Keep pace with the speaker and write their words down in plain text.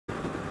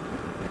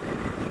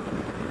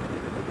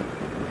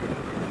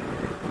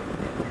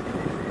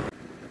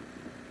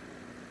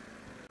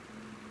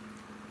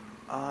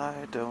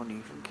I don't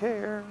even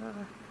care.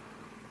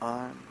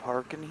 I'm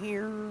parking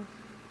here.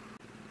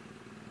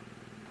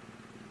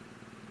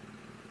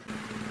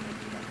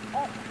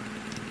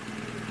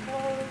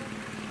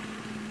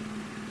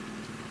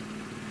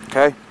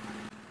 Okay.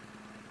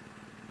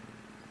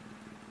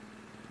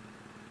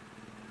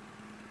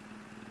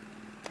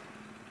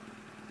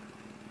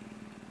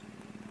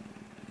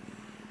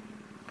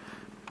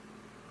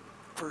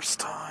 First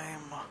time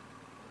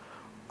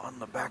on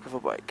the back of a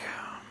bike.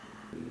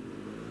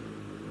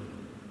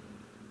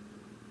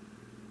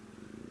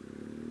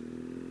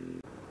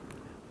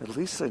 At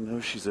least I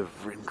know she's an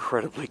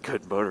incredibly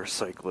good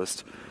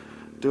motorcyclist.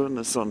 Doing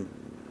this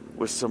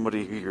with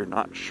somebody who you're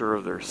not sure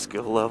of their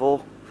skill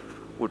level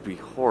would be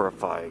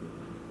horrifying.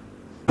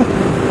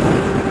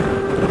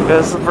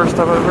 That's the first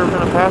time I've ever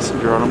been a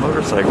passenger on a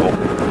motorcycle.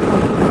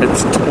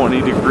 It's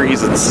 20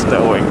 degrees and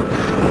snowing.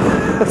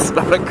 That's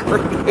not a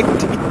great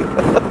idea.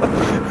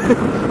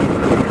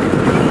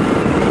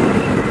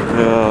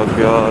 Oh,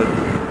 God.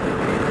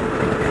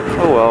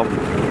 Oh, well.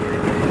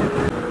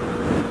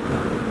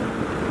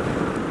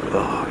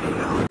 Oh,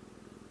 yeah.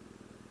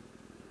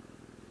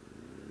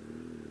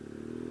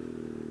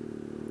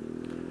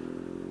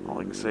 All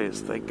I can say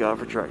is thank God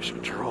for traction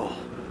control.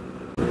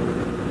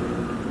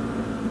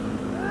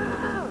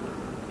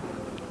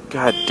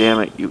 God damn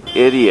it, you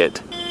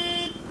idiot.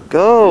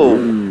 Go!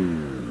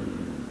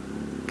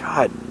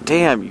 God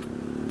damn, you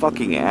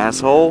fucking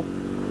asshole.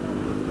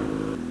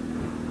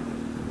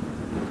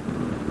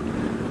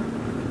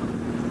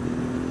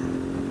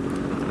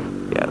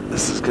 Yeah,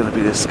 this is gonna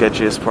be the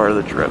sketchiest part of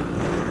the trip.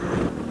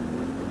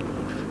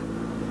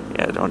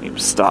 Yeah, don't even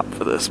stop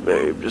for this,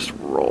 babe. Just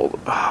roll.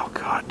 Oh,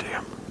 god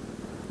damn.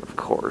 Of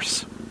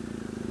course.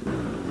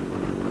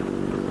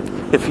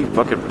 If he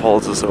fucking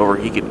pulls us over,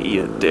 he can eat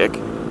a dick.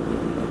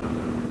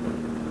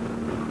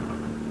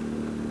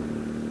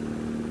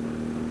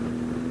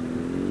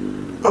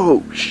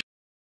 Oh, shit.